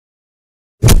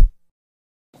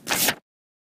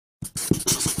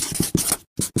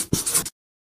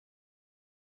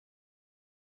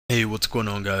Hey, what's going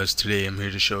on, guys? Today I'm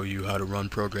here to show you how to run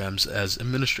programs as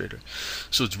administrator.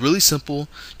 So it's really simple.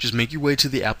 Just make your way to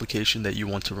the application that you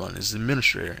want to run as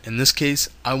administrator. In this case,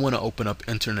 I want to open up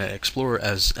Internet Explorer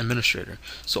as administrator.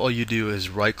 So all you do is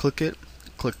right click it,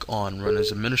 click on run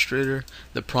as administrator.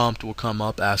 The prompt will come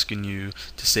up asking you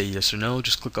to say yes or no.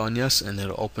 Just click on yes and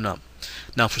it'll open up.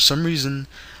 Now for some reason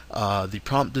the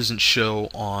prompt doesn't show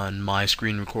on my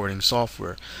screen recording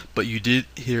software, but you did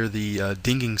hear the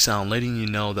dinging sound letting you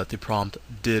know that the prompt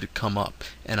did come up,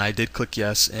 and I did click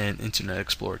yes and Internet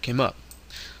Explorer came up.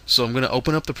 So I'm going to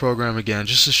open up the program again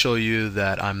just to show you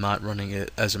that I'm not running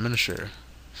it as administrator.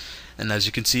 And as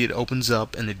you can see, it opens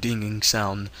up and the dinging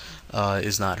sound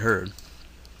is not heard.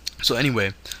 So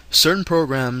anyway, certain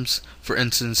programs, for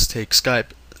instance take Skype,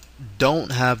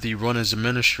 don't have the run as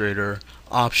administrator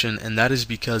option, and that is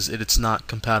because it's not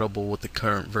compatible with the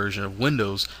current version of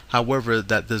Windows. However,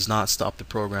 that does not stop the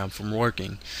program from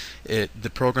working. The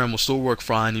program will still work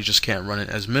fine, you just can't run it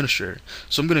as administrator.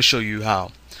 So I'm going to show you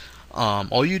how.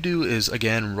 All you do is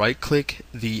again right click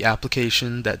the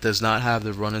application that does not have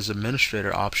the run as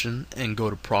administrator option and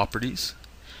go to properties.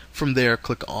 From there,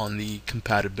 click on the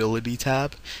compatibility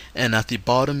tab, and at the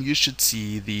bottom you should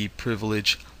see the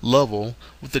privilege level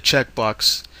with the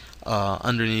checkbox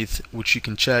underneath, which you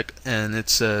can check, and it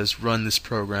says run this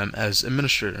program as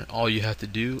administrator. All you have to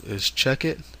do is check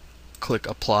it, click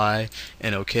apply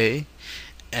and OK,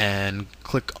 and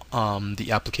click the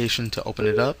application to open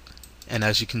it up. And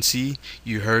as you can see,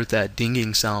 you heard that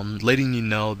dinging sound letting you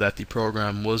know that the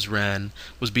program was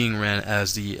being ran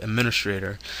as the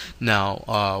administrator.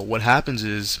 Now what happens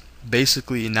is,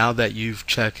 basically, now that you've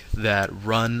checked that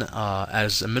run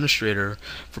as administrator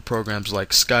for programs like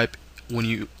Skype, when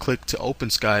you click to open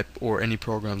Skype or any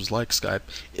programs like Skype,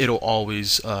 it'll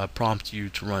always prompt you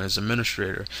to run as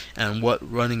administrator. And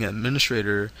what running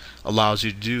administrator allows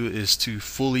you to do is to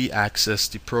fully access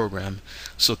the program.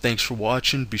 So thanks for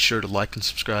watching. Be sure to like and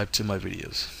subscribe to my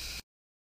videos.